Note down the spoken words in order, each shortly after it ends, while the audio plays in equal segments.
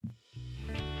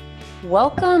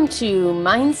Welcome to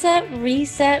Mindset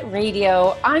Reset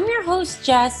Radio. I'm your host,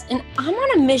 Jess, and I'm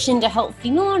on a mission to help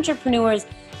female entrepreneurs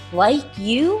like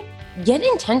you get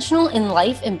intentional in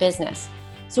life and business.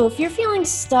 So if you're feeling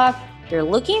stuck, you're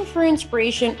looking for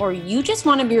inspiration, or you just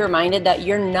want to be reminded that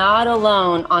you're not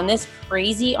alone on this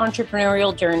crazy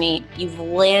entrepreneurial journey, you've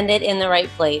landed in the right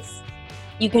place.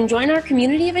 You can join our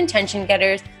community of intention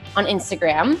getters on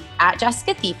Instagram at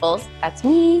Jessica Thiefels, that's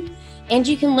me. And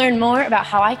you can learn more about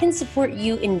how I can support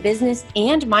you in business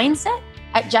and mindset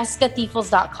at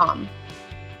jessicathiefels.com.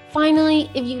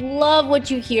 Finally, if you love what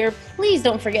you hear, please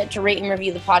don't forget to rate and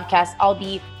review the podcast. I'll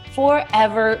be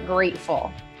forever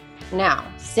grateful. Now,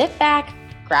 sit back,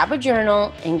 grab a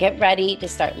journal, and get ready to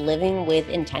start living with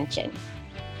intention.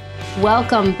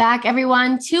 Welcome back,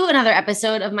 everyone, to another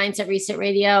episode of Mindset Reset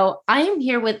Radio. I am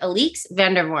here with Alix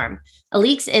van der Worm.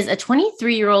 Alix is a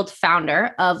 23-year-old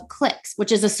founder of Clicks,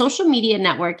 which is a social media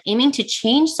network aiming to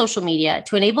change social media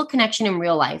to enable connection in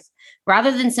real life, rather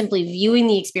than simply viewing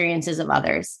the experiences of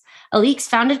others. Alix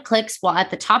founded Clicks while at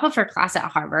the top of her class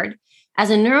at Harvard. As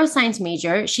a neuroscience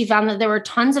major, she found that there were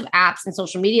tons of apps and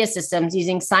social media systems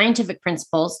using scientific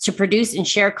principles to produce and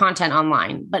share content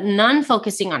online, but none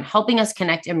focusing on helping us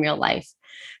connect in real life.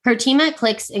 Her team at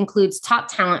Clicks includes top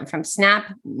talent from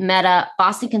Snap, Meta,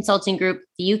 Boston Consulting Group,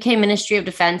 the UK Ministry of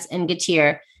Defense, and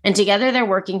Getir, and together they're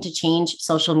working to change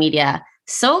social media.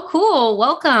 So cool.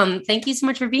 Welcome. Thank you so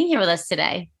much for being here with us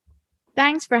today.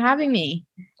 Thanks for having me.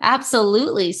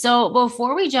 Absolutely. So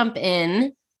before we jump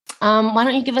in, why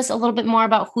don't you give us a little bit more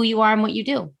about who you are and what you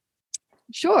do?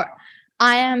 Sure.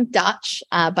 I am Dutch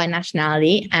by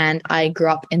nationality, and I grew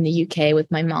up in the UK with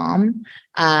my mom,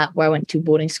 where I went to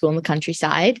boarding school in the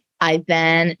countryside. I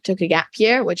then took a gap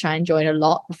year, which I enjoyed a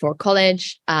lot before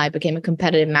college. I became a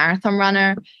competitive marathon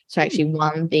runner. So I actually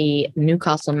won the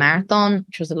Newcastle Marathon,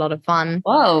 which was a lot of fun.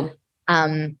 Whoa.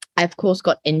 I, of course,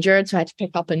 got injured, so I had to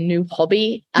pick up a new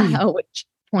hobby, at which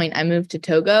point I moved to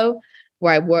Togo,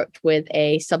 where I worked with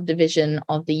a subdivision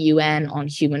of the UN on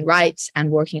human rights and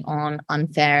working on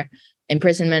unfair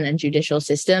imprisonment and judicial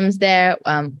systems there,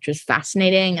 which was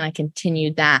fascinating. And I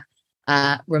continued that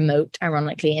remote,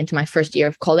 ironically, into my first year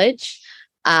of college.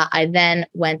 I then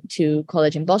went to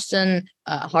college in Boston,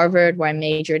 Harvard, where I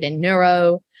majored in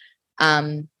neuro.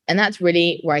 And that's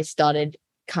really where I started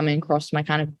coming across my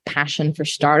kind of passion for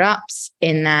startups,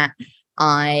 in that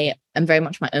I am very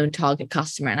much my own target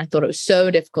customer. And I thought it was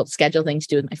so difficult to schedule things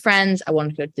to do with my friends. I wanted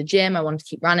to go to the gym. I wanted to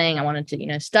keep running. I wanted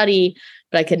to, study,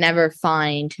 but I could never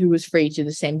find who was free to do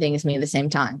the same thing as me at the same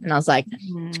time. And I was like,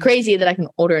 it's crazy that I can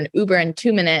order an Uber in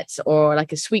 2 minutes or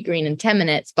like a Sweetgreen in 10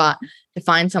 minutes, but to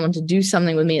find someone to do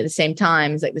something with me at the same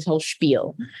time is like this whole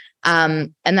spiel.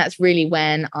 And that's really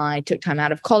when I took time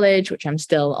out of college, which I'm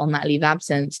still on that leave of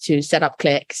absence, to set up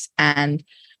Clicks and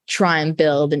try and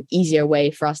build an easier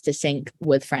way for us to sync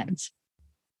with friends.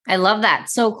 I love that.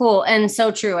 So cool. And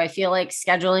so true. I feel like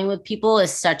scheduling with people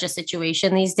is such a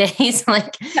situation these days.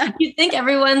 Like you think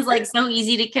everyone's like so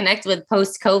easy to connect with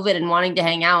post COVID and wanting to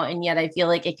hang out. And yet I feel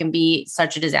like it can be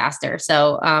such a disaster.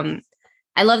 So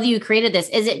I love that you created this.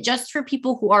 Is it just for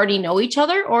people who already know each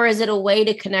other, or is it a way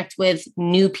to connect with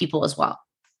new people as well?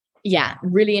 Yeah,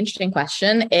 really interesting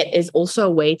question. It is also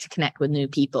a way to connect with new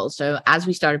people. So as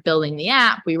we started building the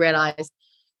app, we realized,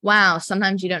 wow,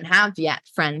 sometimes you don't have yet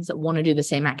friends that want to do the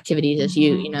same activities as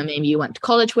you. Maybe you went to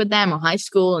college with them or high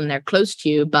school and they're close to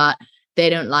you, but they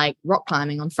don't like rock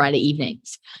climbing on Friday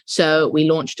evenings. So we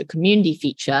launched a community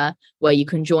feature where you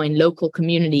can join local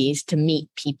communities to meet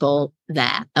people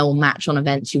there or match on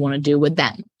events you want to do with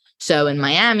them. So in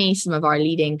Miami, some of our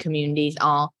leading communities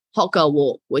are Hot Girl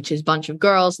Walk, which is a bunch of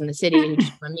girls in the city who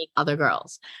just want to meet other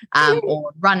girls,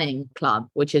 or Running Club,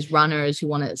 which is runners who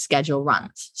want to schedule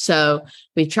runs. So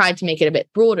we've tried to make it a bit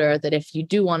broader, that if you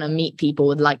do want to meet people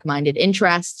with like-minded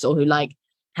interests or who like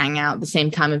hang out at the same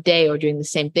time of day or doing the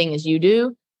same thing as you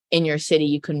do in your city,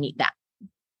 you can meet that.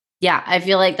 Yeah, I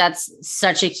feel like that's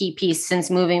such a key piece since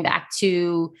moving back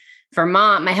to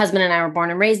Vermont. My husband and I were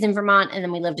born and raised in Vermont, and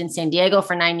then we lived in San Diego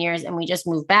for 9 years, and we just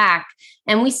moved back.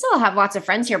 And we still have lots of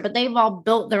friends here, but they've all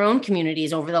built their own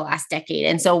communities over the last decade.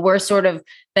 And so we're sort of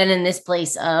been in this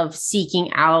place of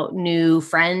seeking out new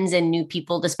friends and new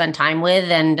people to spend time with.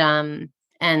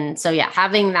 And so, yeah,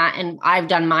 having that, and I've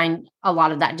done mine, a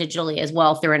lot of that digitally as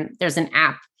well. There's an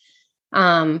app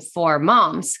for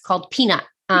moms called Peanut.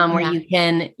 Where you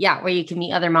can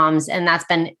meet other moms. And that's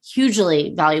been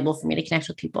hugely valuable for me to connect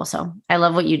with people. So I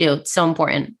love what you do. It's so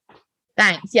important.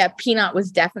 Thanks. Yeah, Peanut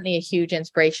was definitely a huge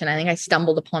inspiration. I think I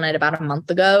stumbled upon it about a month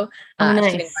ago.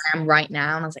 Nice. Sitting where I am right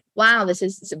now. And I was like, wow, this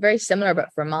is very similar,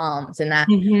 but for moms. And that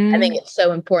I think it's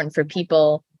so important for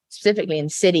people specifically in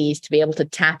cities, to be able to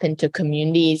tap into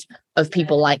communities of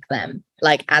people like them.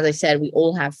 Like, as I said, we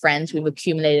all have friends we've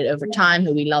accumulated over time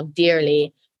who we love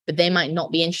dearly, but they might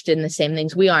not be interested in the same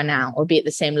things we are now, or be at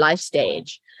the same life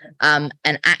stage. And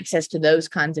access to those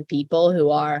kinds of people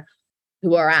who are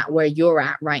at where you're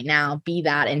at right now, be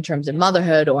that in terms of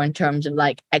motherhood or in terms of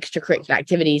like extracurricular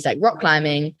activities like rock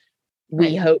climbing,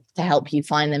 we hope to help you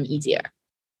find them easier.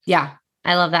 Yeah,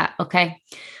 I love that. Okay.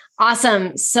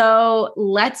 Awesome. So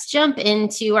let's jump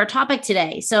into our topic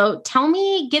today. So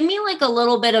give me like a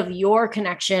little bit of your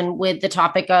connection with the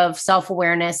topic of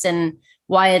self-awareness and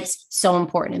why it's so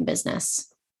important in business.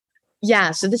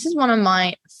 Yeah, so this is one of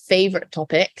my favorite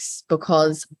topics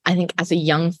because I think as a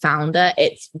young founder,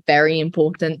 it's very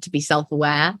important to be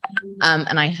self-aware.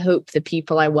 And I hope the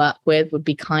people I work with would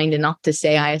be kind enough to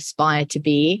say I aspire to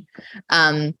be.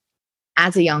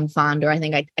 As a young founder, I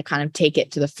think I kind of take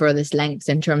it to the furthest lengths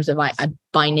in terms of I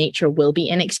by nature will be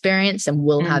inexperienced and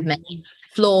will have many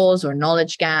flaws or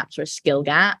knowledge gaps or skill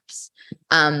gaps.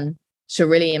 So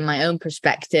really, in my own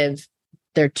perspective,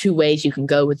 there are two ways you can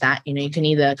go with that. You can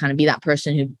either kind of be that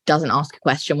person who doesn't ask a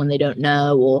question when they don't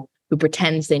know, or who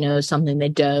pretends they know something they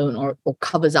don't, or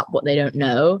covers up what they don't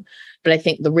know. But I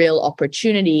think the real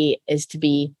opportunity is to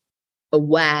be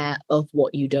aware of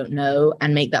what you don't know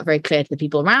and make that very clear to the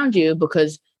people around you,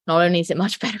 because not only is it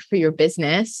much better for your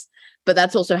business, but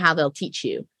that's also how they'll teach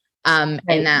you. In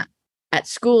that at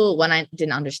school, when I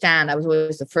didn't understand, I was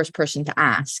always the first person to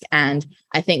ask. And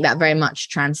I think that very much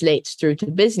translates through to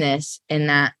business in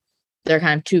that there are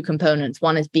kind of two components.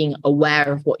 One is being aware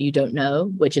of what you don't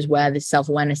know, which is where the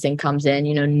self-awareness thing comes in,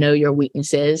 know your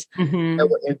weaknesses, know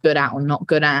what you're good at or not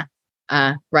good at.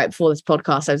 Right before this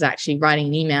podcast, I was actually writing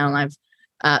an email, and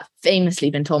I've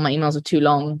famously been told my emails are too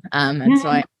long. And so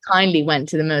I kindly went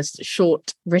to the most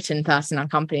short written person in our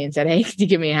company and said, hey, could you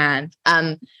give me a hand?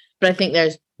 But I think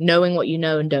there's knowing what you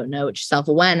know and don't know, which is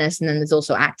self-awareness. And then there's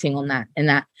also acting on that, in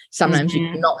that sometimes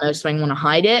you do not know something, want to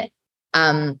hide it.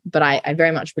 But I very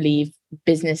much believe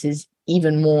business is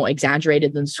even more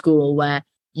exaggerated than school, where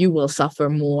you will suffer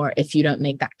more if you don't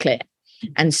make that clear.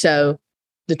 And so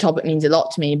the topic means a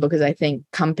lot to me, because I think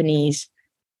companies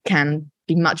can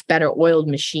be much better oiled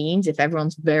machines if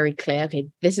everyone's very clear, okay,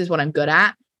 this is what I'm good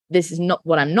at, this is not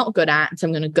what I'm not good at, and so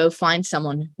I'm going to go find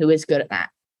someone who is good at that.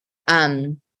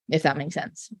 If that makes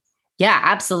sense. Yeah,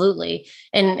 absolutely.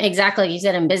 And exactly like you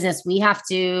said, in business, we have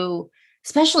to,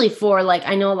 especially for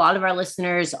I know a lot of our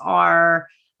listeners are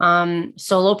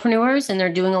solopreneurs and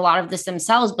they're doing a lot of this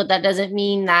themselves, but that doesn't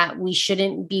mean that we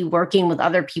shouldn't be working with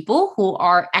other people who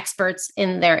are experts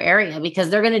in their area, because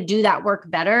they're going to do that work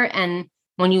better. And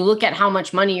when you look at how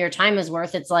much money your time is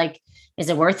worth, it's like, is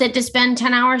it worth it to spend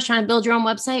 10 hours trying to build your own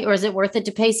website? Or is it worth it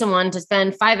to pay someone to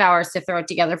spend 5 hours to throw it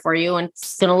together for you? And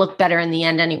it's going to look better in the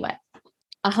end anyway.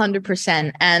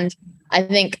 100%. And I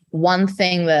think one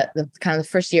thing that the kind of the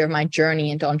first year of my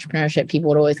journey into entrepreneurship, people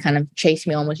would always kind of chase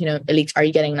me on was, Alix, are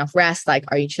you getting enough rest? Like,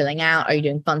 are you chilling out? Are you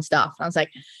doing fun stuff? And I was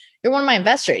like, you're one of my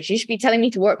investors. You should be telling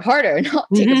me to work harder, not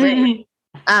take a break.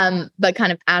 But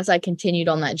kind of as I continued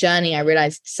on that journey, I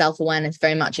realized self-awareness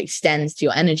very much extends to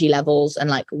your energy levels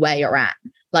and where you're at.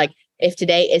 Like, if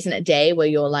today isn't a day where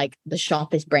you're the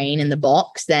sharpest brain in the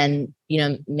box, then,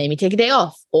 maybe take a day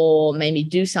off, or maybe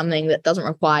do something that doesn't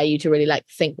require you to really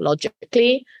think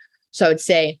logically. So I would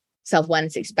say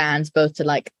self-awareness expands both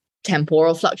to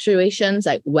temporal fluctuations,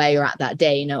 where you're at that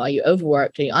day. Are you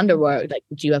overworked? Are you underworked?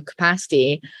 Do you have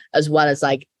capacity? As well as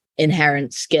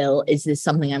inherent skill. Is this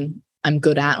something I'm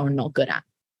good at or not good at?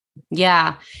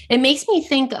 Yeah. It makes me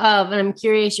think of, and I'm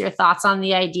curious your thoughts on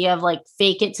the idea of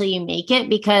fake it till you make it,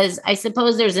 because I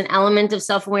suppose there's an element of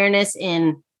self-awareness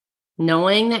in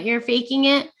knowing that you're faking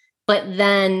it, but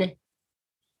then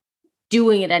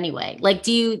doing it anyway.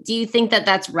 Do you think that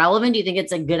that's relevant? Do you think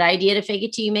it's a good idea to fake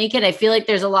it till you make it? I feel like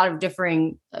there's a lot of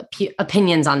differing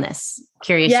opinions on this.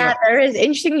 Curious. Yeah, there is.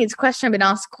 Interesting. It's a question I've been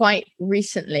asked quite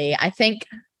recently. I think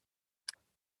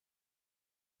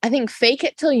fake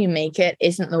it till you make it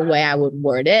isn't the way I would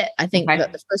word it. I think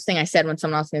that the first thing I said when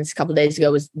someone asked me this a couple of days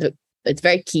ago was it's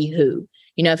very key who.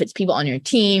 If it's people on your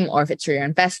team, or if it's for your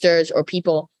investors, or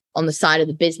people on the side of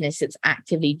the business that's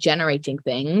actively generating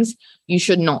things, you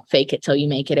should not fake it till you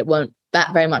make it. It won't.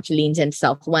 That very much leans into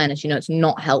self-awareness. It's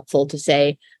not helpful to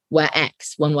say we're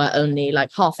X when we're only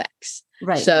half X.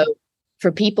 Right. So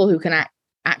for people who can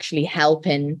actually help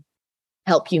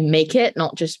you make it,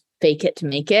 not just fake it to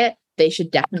make it, they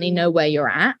should definitely know where you're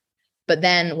at. But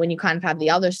then when you kind of have the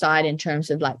other side in terms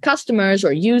of customers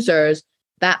or users,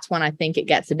 that's when I think it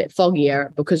gets a bit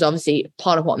foggier, because obviously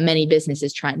part of what many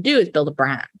businesses try and do is build a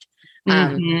brand.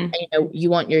 And, you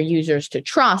want your users to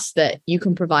trust that you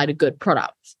can provide a good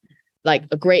product. like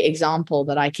a great example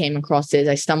that I came across is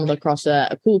I stumbled across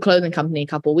a cool clothing company a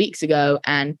couple of weeks ago,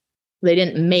 and they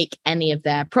didn't make any of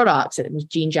their products, it was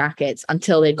jean jackets,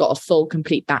 until they got a full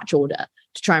complete batch order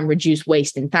to try and reduce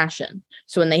waste in fashion.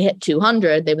 So when they hit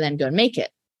 200, they would then go and make it.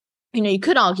 You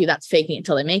could argue that's faking it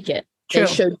until they make it. True. They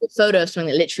showed a photo of something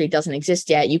that literally doesn't exist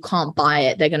yet. You can't buy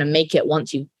it. They're going to make it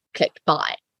once you clicked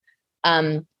buy.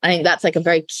 I think that's like a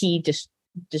very key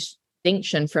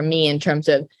distinction for me in terms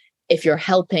of if you're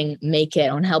helping make it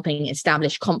on helping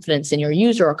establish confidence in your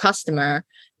user or customer,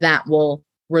 that will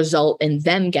result in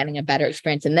them getting a better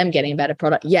experience and them getting a better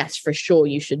product. Yes, for sure,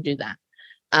 you should do that.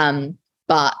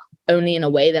 But only in a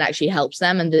way that actually helps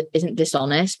them and isn't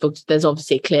dishonest, because there's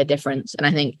obviously a clear difference. And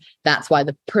I think that's why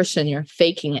the person you're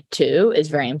faking it to is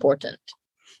very important.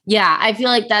 Yeah, I feel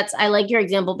like I like your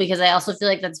example because I also feel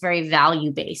like that's very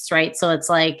value-based, right? So it's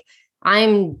like,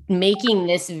 I'm making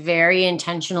this very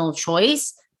intentional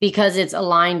choice because it's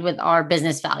aligned with our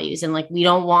business values. And like, we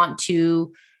don't want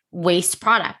to waste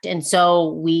product. And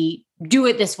so we do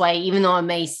it this way, even though it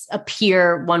may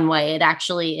appear one way, it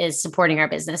actually is supporting our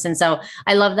business. And so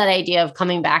I love that idea of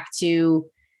coming back to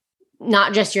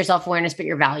not just your self-awareness, but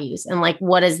your values. And like,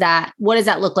 what does that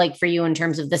look like for you in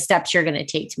terms of the steps you're going to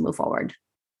take to move forward?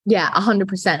 Yeah,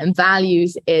 100%. And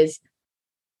values is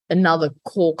another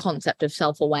core concept of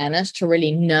self-awareness. To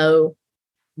really know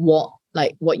what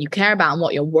you care about and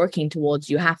what you're working towards,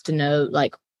 you have to know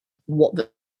like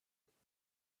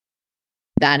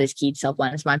that is key to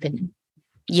self-awareness, in my opinion.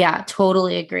 Yeah,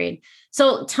 totally agreed.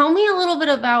 So tell me a little bit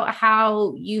about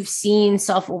how you've seen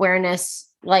self-awareness,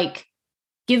 like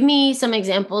give me some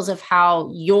examples of how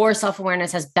your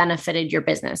self-awareness has benefited your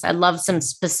business. I'd love some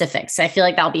specifics. I feel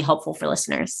like that'll be helpful for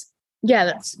listeners. Yeah,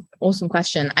 that's an awesome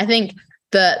question. I think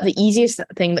the easiest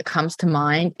thing that comes to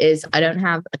mind is I don't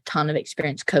have a ton of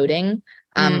experience coding.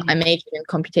 I majored in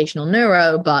computational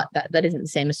neuro, but that isn't the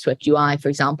same as Swift UI, for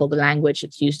example, the language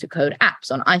that's used to code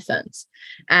apps on iPhones.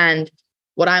 And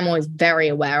what I'm always very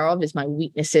aware of is my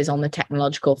weaknesses on the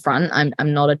technological front.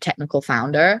 I'm not a technical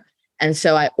founder. And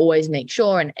so I always make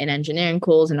sure in engineering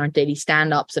calls and our daily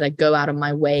stand-ups that I go out of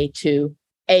my way to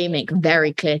make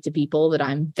very clear to people that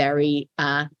I'm very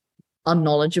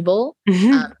unknowledgeable,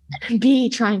 and B,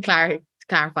 try and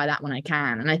clarify that when I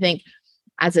can. And I think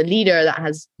as a leader, that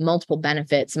has multiple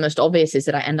benefits. The most obvious is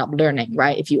that I end up learning,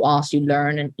 right? If you ask, you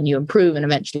learn and you improve, and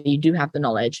eventually you do have the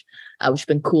knowledge, which has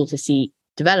been cool to see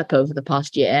develop over the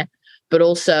past year. But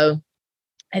also,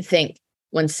 I think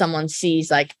when someone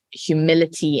sees like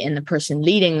humility in the person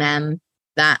leading them,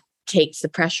 that takes the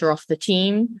pressure off the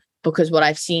team. Because what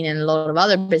I've seen in a lot of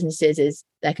other businesses is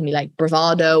there can be like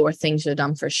bravado or things that are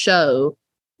done for show,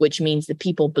 which means the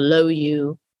people below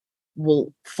you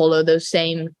will follow those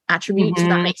same attributes. If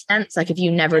that makes sense. Like if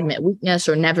you never admit weakness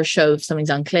or never show if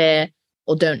something's unclear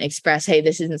or don't express, hey,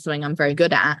 this isn't something I'm very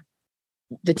good at,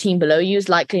 the team below you is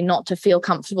likely not to feel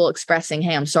comfortable expressing,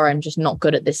 hey, I'm sorry, I'm just not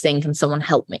good at this thing. Can someone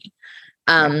help me?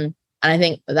 And I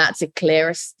think that's the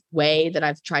clearest way that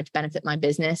I've tried to benefit my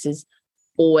business, is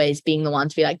always being the one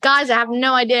to be like, guys, I have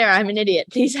no idea, I'm an idiot,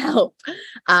 please help.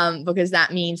 Because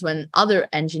that means when other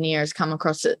engineers come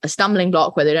across a stumbling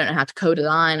block where they don't know how to code a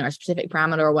line or a specific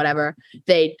parameter or whatever,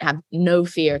 they have no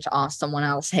fear to ask someone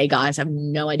else, hey guys, I have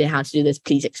no idea how to do this,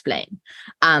 please explain.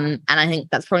 And I think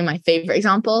that's probably my favorite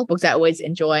example, because I always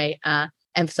enjoy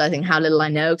emphasizing how little I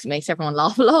know, because it makes everyone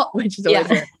laugh a lot, which is always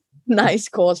a nice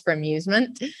cause for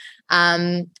amusement.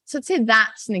 So I'd say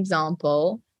that's an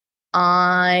example.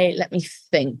 Let me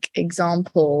think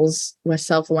examples where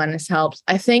self-awareness helps.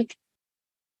 I think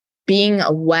being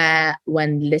aware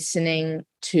when listening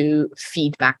to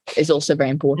feedback is also very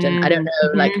important. I don't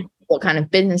know like what kind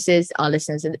of businesses our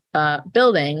listeners are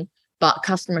building, but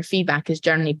customer feedback is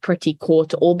generally pretty core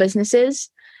to all businesses.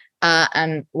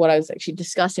 And what I was actually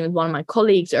discussing with one of my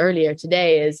colleagues earlier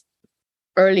today is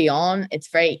early on, it's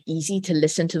very easy to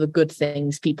listen to the good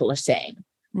things people are saying.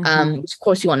 Of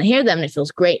course, you want to hear them and it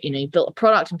feels great. You built a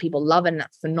product and people love it and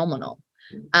that's phenomenal.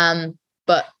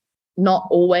 But not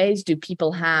always do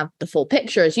people have the full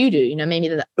picture as you do. Maybe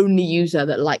they're the only user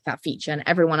that liked that feature and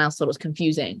everyone else thought it was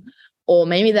confusing. Or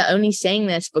maybe they're only saying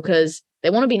this because they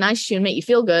want to be nice to you and make you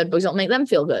feel good, but it'll make them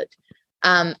feel good.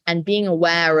 And being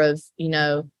aware of,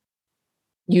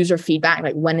 user feedback,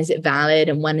 like when is it valid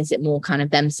and when is it more kind of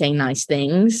them saying nice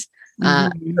things,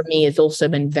 for me has also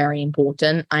been very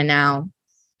important. I now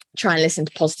try and listen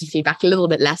to positive feedback a little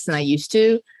bit less than I used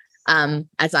to,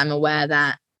 as I'm aware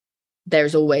that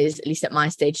there's always, at least at my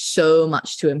stage, so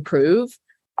much to improve,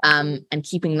 and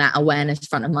keeping that awareness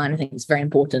front of mind, I think is very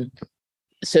important.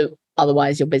 So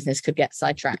otherwise your business could get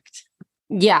sidetracked.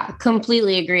 Yeah,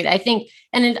 completely agreed. I think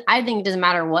it doesn't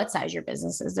matter what size your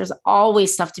business is. There's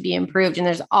always stuff to be improved and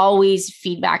there's always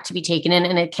feedback to be taken in.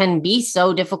 And it can be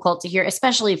so difficult to hear,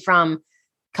 especially from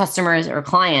customers or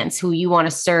clients who you want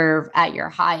to serve at your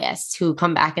highest, who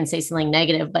come back and say something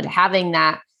negative, but having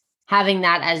that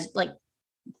as like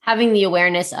having the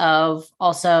awareness of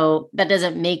also that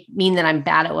doesn't mean that I'm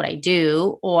bad at what I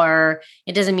do, or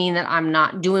it doesn't mean that I'm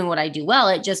not doing what I do well.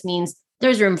 It just means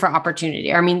there's room for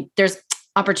opportunity. I mean, there's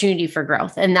opportunity for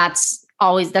growth. And that's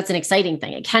an exciting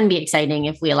thing. It can be exciting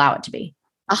if we allow it to be.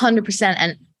 100%.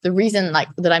 And the reason like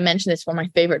that I mentioned this, one of my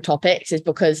favorite topics is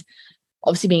because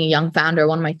obviously being a young founder,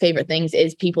 one of my favorite things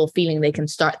is people feeling they can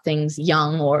start things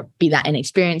young or be that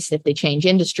inexperienced. If they change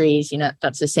industries,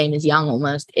 that's the same as young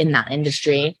almost in that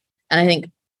industry. And I think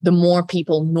the more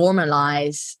people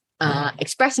normalize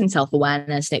expressing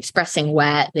self-awareness and expressing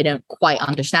where they don't quite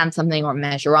understand something or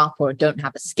measure up or don't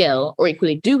have a skill or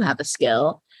equally do have a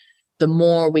skill, the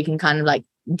more we can kind of like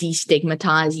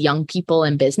destigmatize young people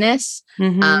in business.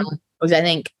 Because I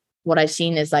think what I've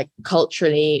seen is like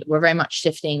culturally, we're very much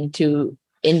shifting to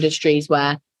industries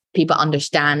where people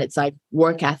understand it's like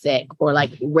work ethic or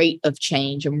like rate of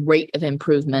change and rate of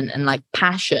improvement and like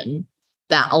passion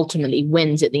that ultimately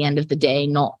wins at the end of the day,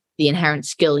 not the inherent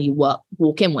skill you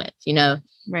walk in with,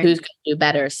 right. Who's going to do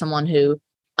better? Someone who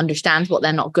understands what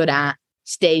they're not good at,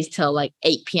 stays till like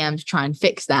 8 p.m. to try and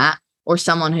fix that, or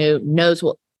someone who knows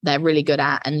what they're really good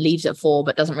at and leaves at 4,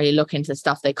 but doesn't really look into the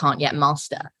stuff they can't yet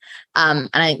master. And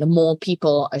I think the more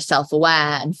people are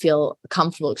self-aware and feel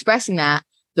comfortable expressing that,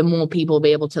 the more people will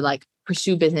be able to like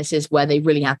pursue businesses where they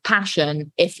really have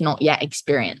passion, if not yet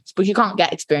experience. But you can't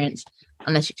get experience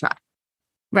unless you try.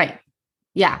 Right.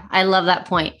 Yeah, I love that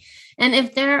point. And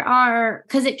if there are,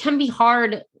 because it can be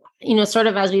hard, sort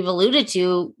of as we've alluded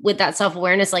to with that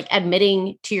self-awareness, like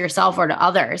admitting to yourself or to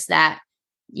others that,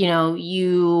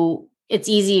 it's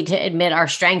easy to admit our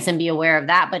strengths and be aware of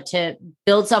that, but to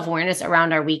build self-awareness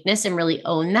around our weakness and really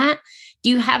own that. Do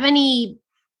you have any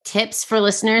tips for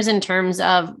listeners in terms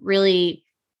of really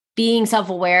being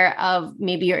self-aware of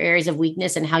maybe your areas of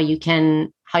weakness and how you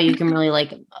can really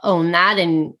like own that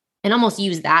and almost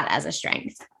use that as a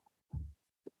strength?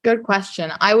 Good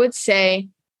question. I would say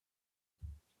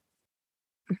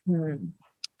the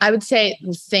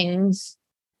things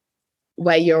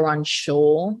where you're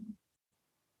unsure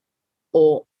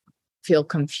or feel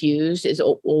confused is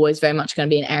always very much going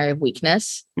to be an area of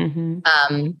weakness.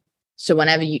 So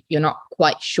whenever you're not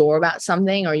quite sure about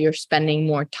something or you're spending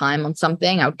more time on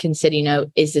something, I would consider,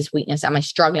 is this weakness? Am I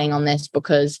struggling on this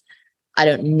because I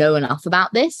don't know enough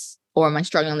about this? Or am I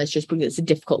struggling on this just because it's a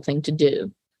difficult thing to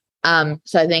do?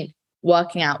 So I think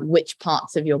working out which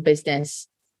parts of your business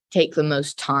take the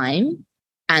most time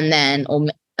and then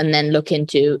look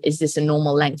into, is this a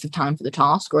normal length of time for the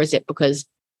task? Or is it because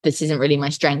this isn't really my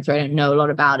strength or I don't know a lot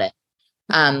about it?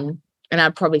 And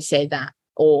I'd probably say that.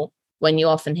 Or when you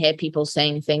often hear people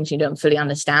saying things you don't fully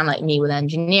understand, like me with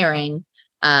engineering,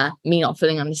 me not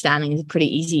fully understanding is a pretty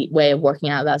easy way of working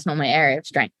out that's not my area of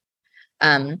strength,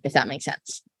 if that makes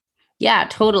sense. Yeah,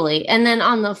 totally. And then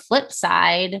on the flip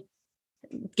side,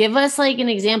 give us like an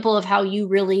example of how you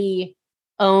really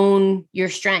own your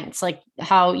strengths, like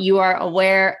how you are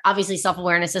aware. Obviously,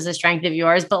 self-awareness is a strength of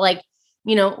yours, but like,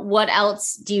 what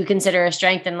else do you consider a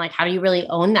strength, and like, how do you really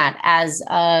own that as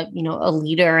a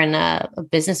leader and a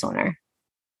business owner?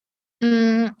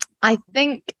 I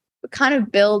think it kind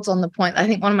of builds on the point. I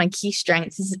think one of my key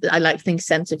strengths is I like to think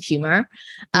sense of humor.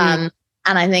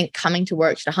 And I think coming to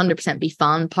work should 100% be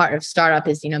fun. Part of startup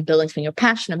is, building something you're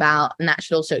passionate about. And that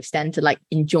should also extend to like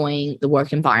enjoying the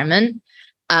work environment.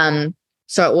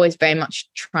 So I always very much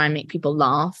try and make people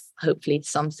laugh, hopefully to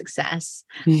some success.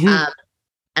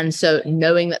 And so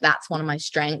knowing that that's one of my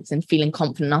strengths and feeling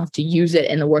confident enough to use it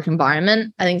in the work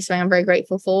environment, I think is something I'm very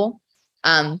grateful for.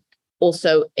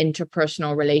 Also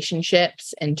interpersonal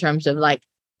relationships in terms of like,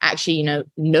 actually,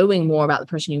 knowing more about the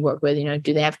person you work with,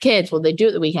 do they have kids? What do they do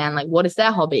at the weekend? Like, what is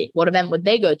their hobby? What event would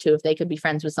they go to if they could be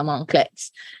friends with someone on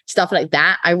Clicks? Stuff like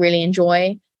that, I really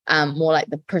enjoy. More like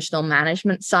the personal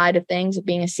management side of things of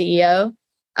being a CEO.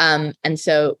 And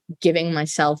so giving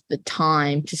myself the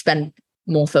time to spend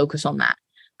more focus on that.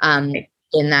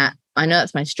 In that, I know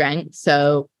that's my strength.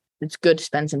 So it's good to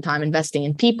spend some time investing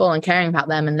in people and caring about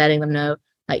them and letting them know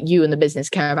like you and the business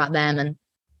care about them. And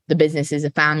the business is a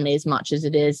family as much as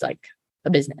it is like a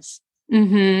business.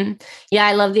 Yeah,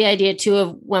 I love the idea too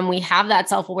of when we have that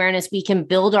self-awareness, we can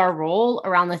build our role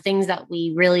around the things that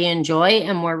we really enjoy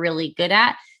and we're really good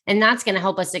at. And that's going to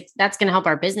help us. That's going to help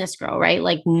our business grow, right?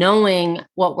 Like knowing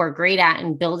what we're great at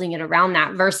and building it around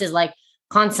that versus like,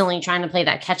 constantly trying to play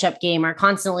that catch up game or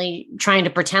constantly trying to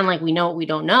pretend like we know what we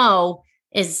don't know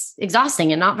is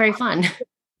exhausting and not very fun.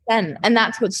 And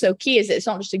that's what's so key is it's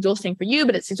not just exhausting for you,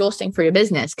 but it's exhausting for your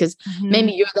business because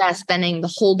maybe you're there spending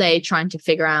the whole day trying to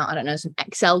figure out, I don't know, some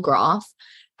Excel graph,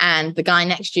 and the guy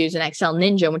next to you is an Excel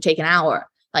ninja and would take an hour.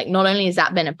 Like, not only has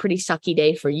that been a pretty sucky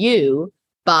day for you,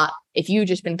 but if you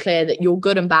just been clear that you're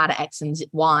good and bad at X and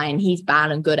Y and he's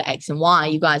bad and good at X and Y,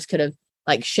 you guys could have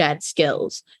like shared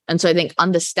skills. And so I think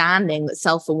understanding that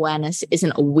self-awareness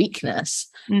isn't a weakness,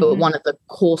 but one of the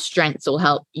core strengths will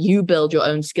help you build your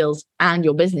own skills and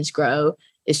your business grow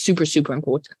is super, super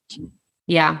important.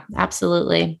 Yeah,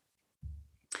 absolutely.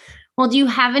 Well, do you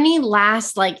have any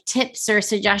last like tips or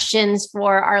suggestions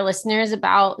for our listeners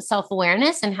about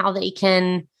self-awareness and how they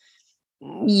can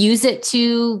use it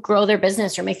to grow their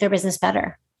business or make their business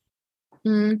better?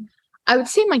 I would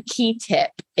say my key tip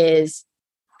is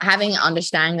having an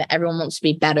understanding that everyone wants to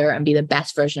be better and be the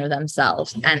best version of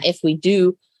themselves. And if we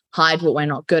do hide what we're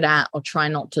not good at or try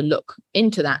not to look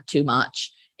into that too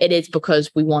much, it is because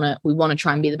we want to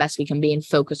try and be the best we can be and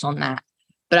focus on that.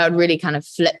 But I would really kind of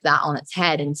flip that on its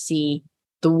head and see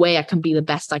the way I can be the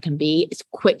best I can be is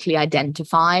quickly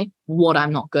identify what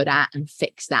I'm not good at and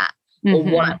fix that, or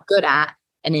what I'm good at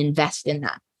and invest in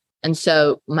that. And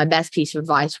so my best piece of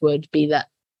advice would be that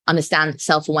understand that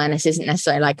self-awareness isn't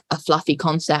necessarily like a fluffy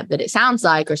concept that it sounds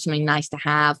like or something nice to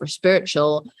have or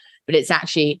spiritual, but it's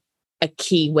actually a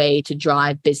key way to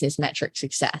drive business metric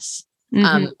success.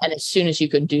 And as soon as you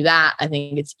can do that, I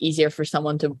think it's easier for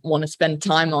someone to want to spend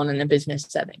time on in a business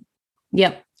setting.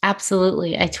 Yep,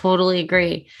 absolutely. I totally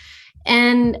agree.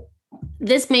 And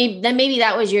maybe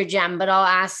that was your gem, but I'll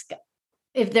ask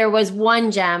if there was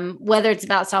one gem, whether it's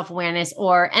about self-awareness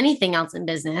or anything else in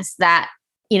business that,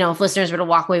 you know, if listeners were to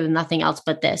walk away with nothing else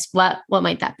but this, what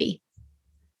might that be?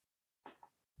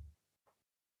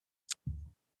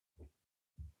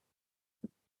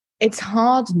 It's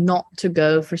hard not to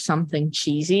go for something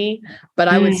cheesy, but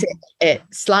I would say it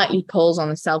slightly pulls on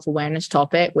the self-awareness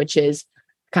topic, which is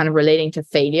kind of relating to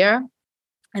failure,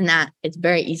 and that it's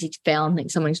very easy to fail and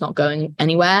think something's not going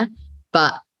anywhere.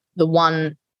 But the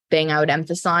one thing I would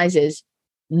emphasize is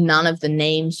none of the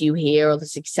names you hear or the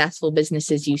successful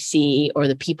businesses you see or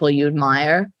the people you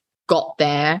admire got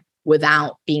there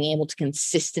without being able to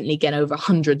consistently get over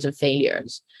hundreds of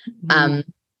failures.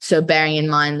 So bearing in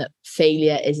mind that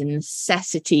failure is a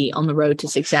necessity on the road to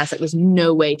success, like there's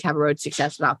no way to have a road to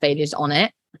success without failures on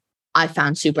it, I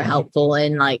found super helpful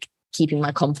in like keeping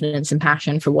my confidence and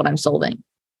passion for what I'm solving.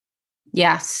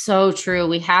 Yeah, so true.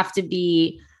 We have to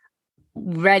be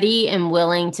ready and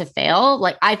willing to fail.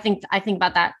 Like I think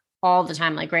about that all the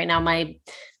time. Like right now, my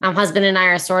husband and I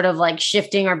are sort of like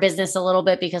shifting our business a little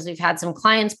bit because we've had some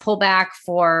clients pull back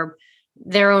for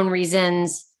their own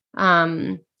reasons.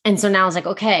 And so now it's like,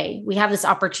 okay, we have this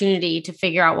opportunity to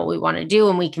figure out what we want to do.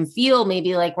 And we can feel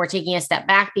maybe like we're taking a step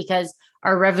back because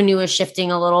our revenue is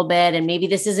shifting a little bit. And maybe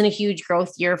this isn't a huge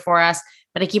growth year for us.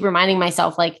 But I keep reminding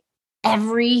myself, like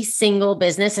every single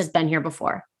business has been here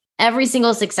before. Every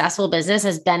single successful business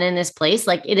has been in this place.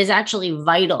 Like it is actually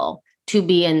vital to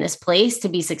be in this place to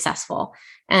be successful.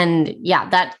 And yeah,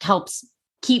 that helps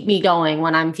keep me going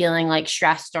when I'm feeling like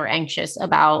stressed or anxious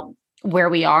about where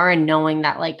we are and knowing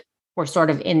that like we're sort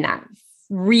of in that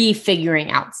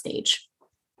refiguring out stage.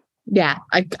 Yeah,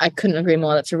 I couldn't agree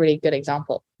more. That's a really good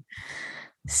example.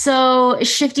 So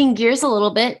shifting gears a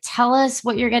little bit, tell us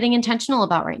what you're getting intentional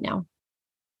about right now.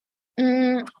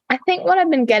 I think what I've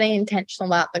been getting intentional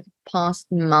about the past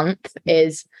month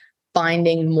is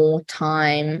finding more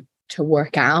time to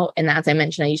work out. And as I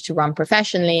mentioned, I used to run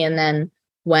professionally. And then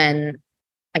when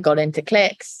I got into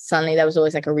Clicks, suddenly there was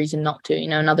always like a reason not to,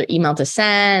 another email to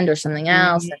send or something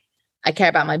else. I care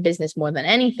about my business more than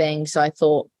anything. So I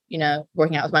thought,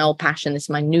 working out was my old passion. This is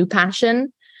my new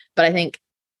passion. But I think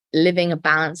living a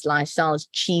balanced lifestyle, as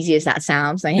cheesy as that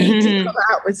sounds, I hate to come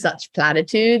out with such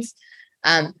platitudes,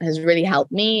 has really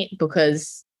helped me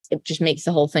because it just makes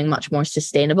the whole thing much more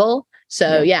sustainable.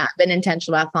 So yeah, I've been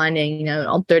intentional about finding,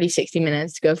 on 30, 60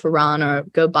 minutes to go for a run or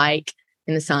go bike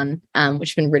in the sun, which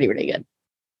has been really, really good.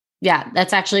 Yeah,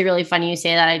 that's actually really funny you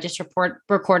say that. I just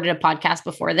recorded a podcast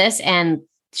before this, and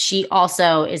she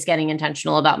also is getting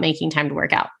intentional about making time to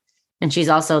work out. And she's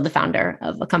also the founder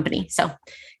of a company. So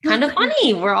kind of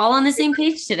funny. We're all on the same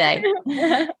page today.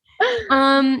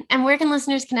 And where can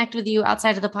listeners connect with you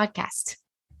outside of the podcast?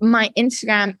 My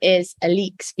Instagram is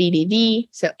AlyxVDV.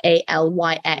 So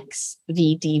ALYXVDV.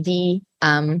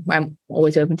 Where I'm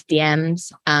always open to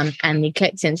DMs. And the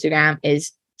Clicks Instagram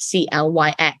is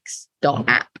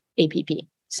CLYX.app.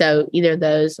 So either of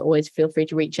those, always feel free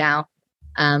to reach out.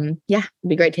 It'd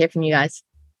be great to hear from you guys.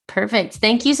 Perfect.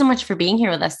 Thank you so much for being here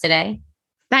with us today.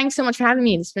 Thanks so much for having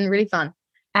me. It's been really fun.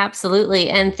 Absolutely.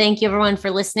 And thank you everyone for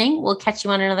listening. We'll catch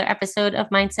you on another episode of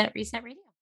Mindset Reset Radio.